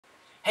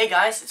Hey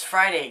guys, it's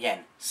Friday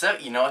again, so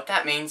you know what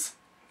that means.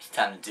 It's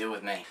time to deal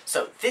with me.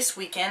 So this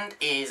weekend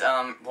is,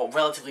 well,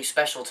 relatively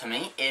special to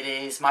me. It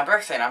is my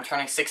birthday and I'm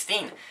turning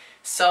 16.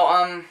 So,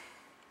 I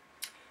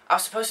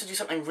was supposed to do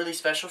something really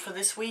special for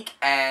this week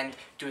and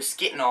do a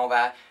skit and all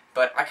that,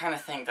 but I kind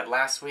of think that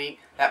last week,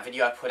 that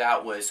video I put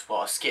out was,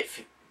 well, a skit,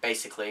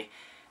 basically,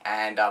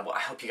 and, well, I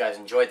hope you guys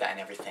enjoyed that and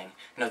everything.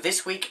 You know,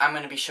 this week I'm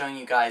going to be showing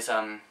you guys,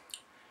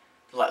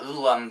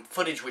 little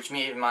footage which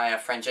me and my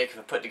friend Jacob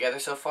have put together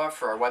so far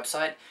for our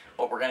website.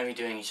 What we're going to be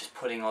doing is just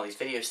putting all these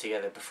videos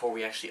together before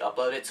we actually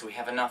upload it, so we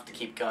have enough to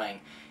keep going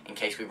in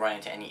case we run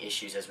into any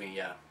issues as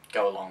we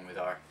go along with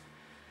our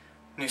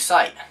new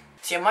site.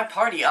 See, at my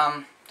party,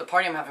 the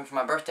party I'm having for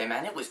my birthday,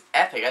 man, it was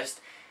epic. I just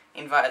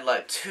invited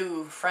like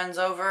 2 friends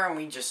over and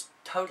we just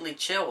totally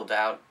chilled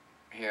out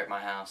here at my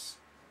house.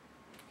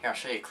 Here, I'll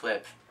show you a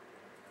clip.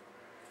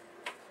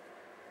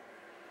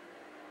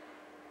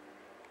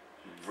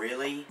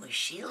 Really? Well,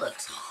 she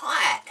looks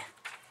hot.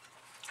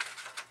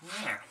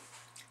 Yeah.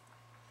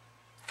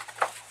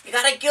 You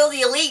gotta kill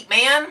the elite,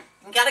 man.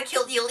 You gotta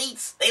kill the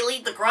elites. They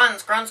lead the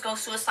grunts. Grunts go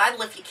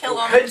suicidal if you kill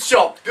them.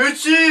 Headshot,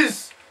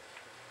 bitches!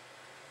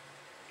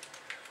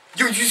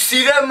 Yo, did you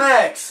see that,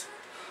 Max?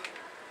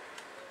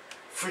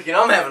 Freaking,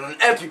 I'm having an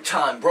epic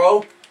time,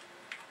 bro.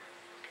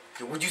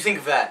 Yo, what'd you think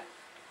of that?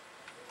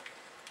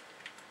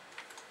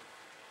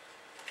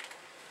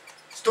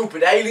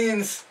 Stupid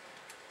aliens.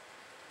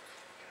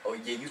 Oh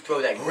yeah, you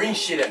throw that green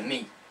shit at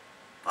me.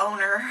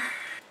 Boner.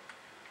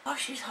 Oh,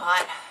 she's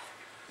hot.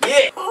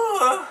 Yeah!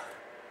 Oh.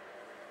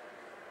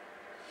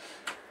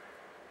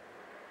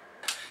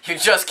 You're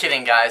just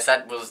kidding, guys.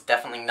 That was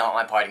definitely not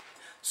my party.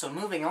 So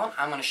moving on,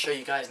 I'm going to show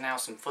you guys now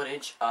some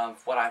footage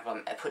of what I've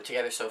put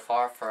together so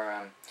far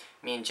for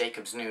me and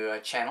Jacob's new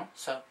channel.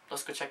 So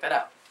let's go check that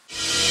out.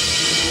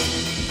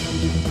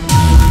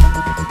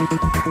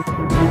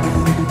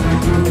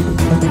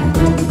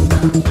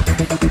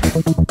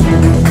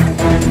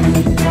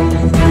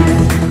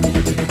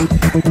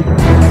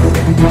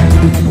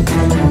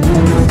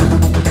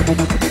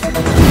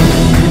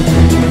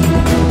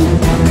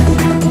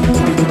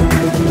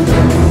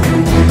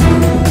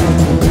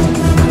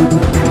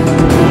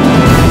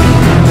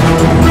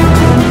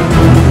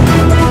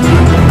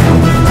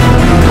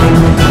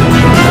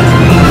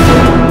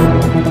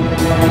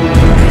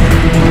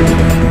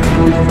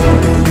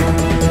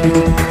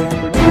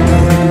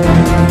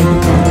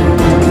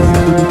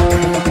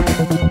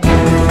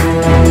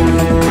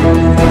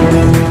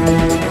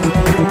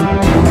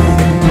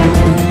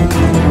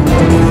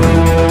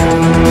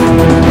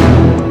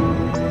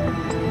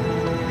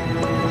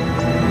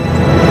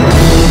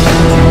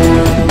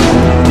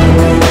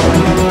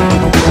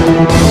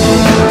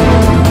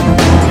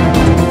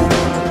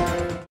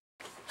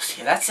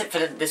 That's it for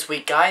this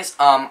week, guys.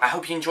 I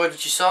hope you enjoyed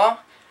what you saw.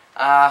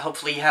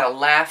 Hopefully you had a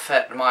laugh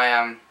at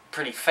my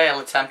pretty fail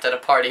attempt at a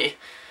party,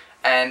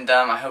 and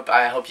I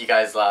hope you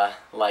guys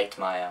liked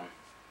my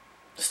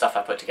the stuff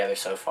I put together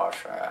so far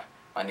for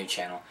my new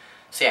channel.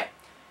 So yeah.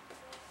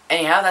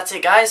 Anyhow, that's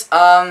it, guys.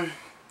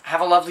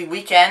 Have a lovely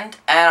weekend,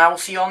 and I will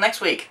see you all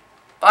next week.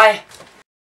 Bye.